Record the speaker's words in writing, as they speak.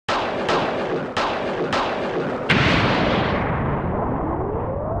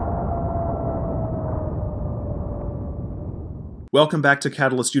Welcome back to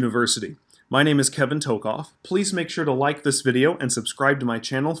Catalyst University. My name is Kevin Tokoph. Please make sure to like this video and subscribe to my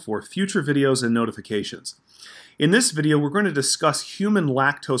channel for future videos and notifications. In this video, we're going to discuss human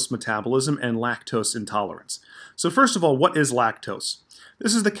lactose metabolism and lactose intolerance. So first of all, what is lactose?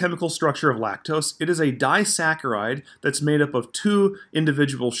 This is the chemical structure of lactose. It is a disaccharide that's made up of two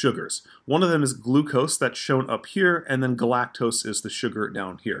individual sugars. One of them is glucose, that's shown up here, and then galactose is the sugar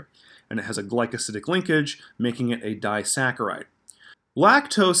down here. And it has a glycosidic linkage, making it a disaccharide.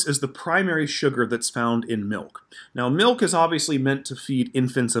 Lactose is the primary sugar that's found in milk. Now, milk is obviously meant to feed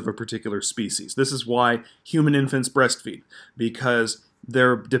infants of a particular species. This is why human infants breastfeed, because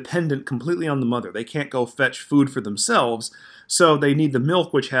they're dependent completely on the mother. They can't go fetch food for themselves, so they need the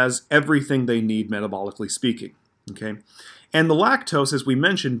milk, which has everything they need metabolically speaking. Okay? And the lactose, as we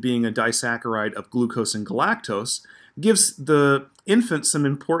mentioned, being a disaccharide of glucose and galactose, gives the infant some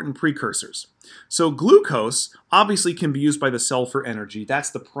important precursors. So glucose obviously can be used by the cell for energy. That's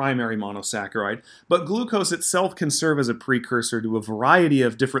the primary monosaccharide. But glucose itself can serve as a precursor to a variety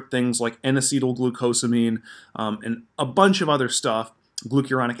of different things like N-acetylglucosamine and a bunch of other stuff,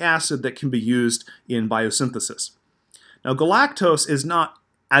 glucuronic acid, that can be used in biosynthesis. Now, galactose is not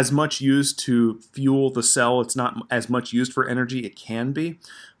as much used to fuel the cell. It's not as much used for energy. It can be.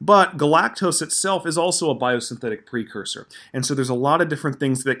 But galactose itself is also a biosynthetic precursor. And so there's a lot of different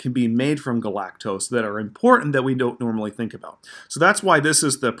things that can be made from galactose that are important that we don't normally think about. So that's why this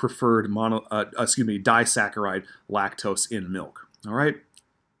is the preferred disaccharide lactose in milk. All right?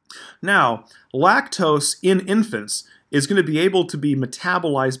 Now, lactose in infants is going to be able to be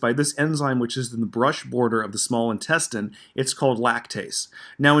metabolized by this enzyme, which is in the brush border of the small intestine. It's called lactase.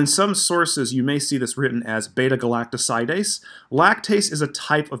 Now, in some sources, you may see this written as beta-galactosidase. Lactase is a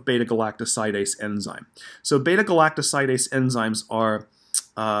type of beta-galactosidase enzyme. So beta-galactosidase enzymes are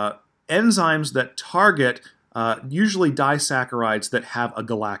enzymes that target usually disaccharides that have a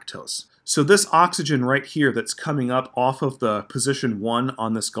galactose. So this oxygen right here that's coming up off of the position 1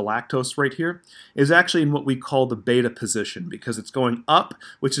 on this galactose right here is actually in what we call the beta position, because it's going up,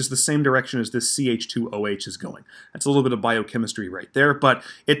 which is the same direction as this CH2OH is going. That's a little bit of biochemistry right there, but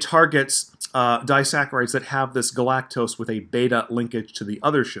it targets disaccharides that have this galactose with a beta linkage to the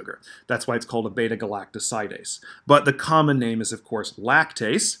other sugar. That's why it's called a beta-galactosidase. But the common name is, of course,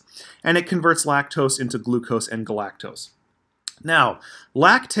 lactase, and it converts lactose into glucose and galactose. Now,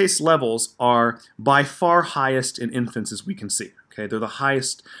 lactase levels are by far highest in infants, as we can see. Okay, they're the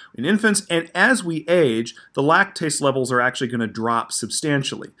highest in infants, and as we age, the lactase levels are actually going to drop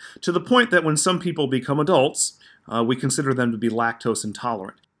substantially, to the point that when some people become adults, we consider them to be lactose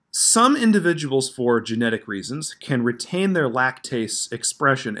intolerant. Some individuals, for genetic reasons, can retain their lactase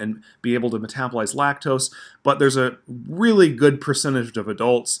expression and be able to metabolize lactose, but there's a really good percentage of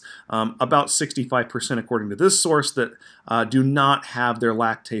adults, about 65% according to this source, that do not have their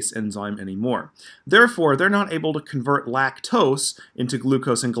lactase enzyme anymore. Therefore, they're not able to convert lactose into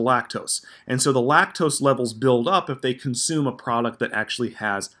glucose and galactose, and so the lactose levels build up if they consume a product that actually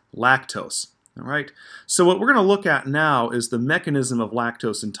has lactose. All right, so what we're going to look at now is the mechanism of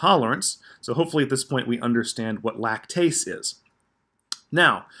lactose intolerance. So hopefully at this point we understand what lactase is.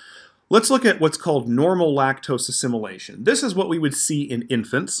 Now, let's look at what's called normal lactose assimilation. This is what we would see in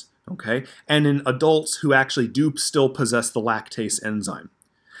infants, okay, and in adults who actually do still possess the lactase enzyme.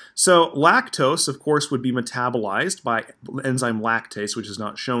 So lactose, of course, would be metabolized by enzyme lactase, which is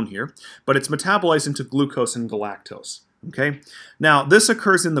not shown here, but it's metabolized into glucose and galactose. Okay, now this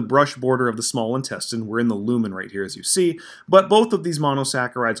occurs in the brush border of the small intestine. We're in the lumen right here, as you see, but both of these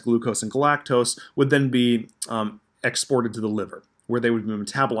monosaccharides, glucose and galactose, would then be exported to the liver, where they would be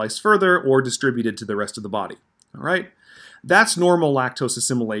metabolized further or distributed to the rest of the body. All right, that's normal lactose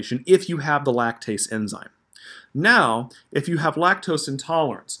assimilation if you have the lactase enzyme. Now, if you have lactose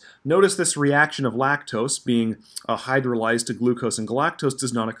intolerance, notice this reaction of lactose being hydrolyzed to glucose and galactose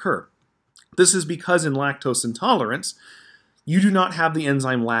does not occur. This is because in lactose intolerance, you do not have the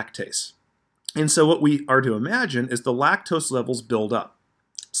enzyme lactase. And so what we are to imagine is the lactose levels build up.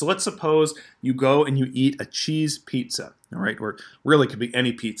 So let's suppose you go and you eat a cheese pizza, all right? Or really could be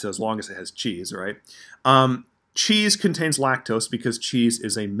any pizza as long as it has cheese, all right? Cheese contains lactose because cheese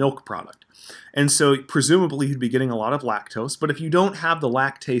is a milk product. And so presumably you'd be getting a lot of lactose, but if you don't have the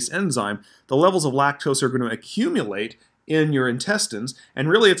lactase enzyme, the levels of lactose are going to accumulate in your intestines, and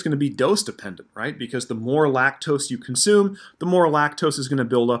really it's going to be dose dependent, right? Because the more lactose you consume, the more lactose is going to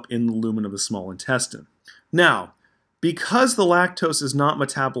build up in the lumen of the small intestine. Now, because the lactose is not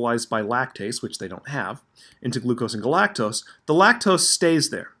metabolized by lactase, which they don't have, into glucose and galactose, the lactose stays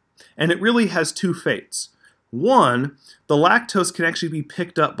there. And it really has two fates. One, the lactose can actually be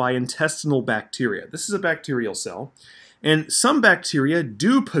picked up by intestinal bacteria. This is a bacterial cell. And some bacteria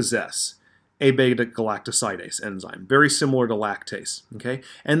do possess a beta-galactosidase enzyme, very similar to lactase, okay?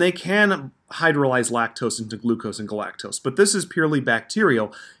 And they can hydrolyze lactose into glucose and galactose, but this is purely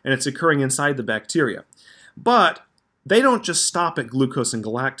bacterial, and it's occurring inside the bacteria. But they don't just stop at glucose and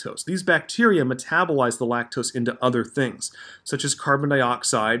galactose. These bacteria metabolize the lactose into other things, such as carbon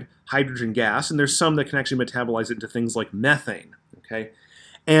dioxide, hydrogen gas, and there's some that can actually metabolize it into things like methane, okay?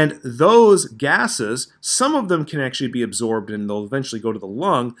 And those gases, some of them can actually be absorbed and they'll eventually go to the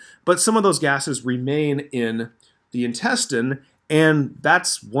lung, but some of those gases remain in the intestine, and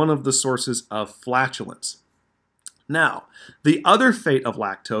that's one of the sources of flatulence. Now, the other fate of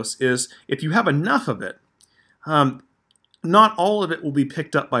lactose is if you have enough of it, not all of it will be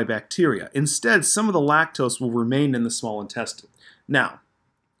picked up by bacteria. Instead, some of the lactose will remain in the small intestine. Now,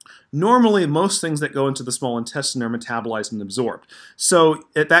 normally, most things that go into the small intestine are metabolized and absorbed. So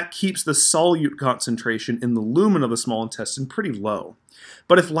that keeps the solute concentration in the lumen of the small intestine pretty low.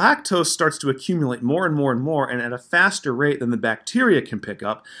 But if lactose starts to accumulate more and more and more, and at a faster rate than the bacteria can pick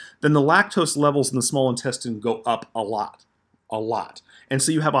up, then the lactose levels in the small intestine go up a lot. And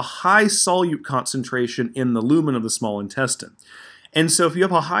so you have a high solute concentration in the lumen of the small intestine. And so if you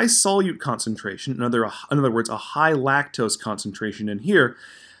have a high solute concentration, in other words, a high lactose concentration in here,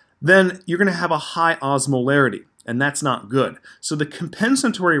 then you're going to have a high osmolarity, and that's not good. So the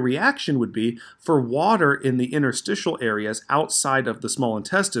compensatory reaction would be for water in the interstitial areas outside of the small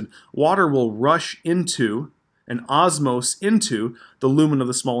intestine, water will rush into and osmose into the lumen of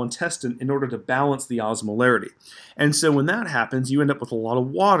the small intestine in order to balance the osmolarity. And so when that happens, you end up with a lot of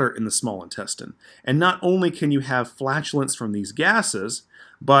water in the small intestine. And not only can you have flatulence from these gases,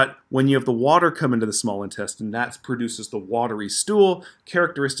 but when you have the water come into the small intestine, that produces the watery stool,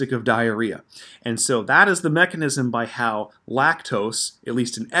 characteristic of diarrhea. And so that is the mechanism by how lactose, at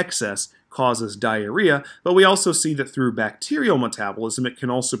least in excess, causes diarrhea. But we also see that through bacterial metabolism, it can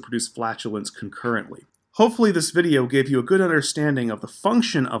also produce flatulence concurrently. Hopefully this video gave you a good understanding of the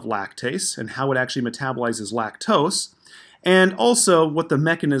function of lactase and how it actually metabolizes lactose, and also what the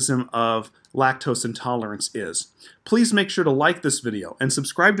mechanism of lactose intolerance is. Please make sure to like this video and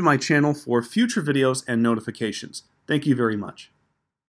subscribe to my channel for future videos and notifications. Thank you very much.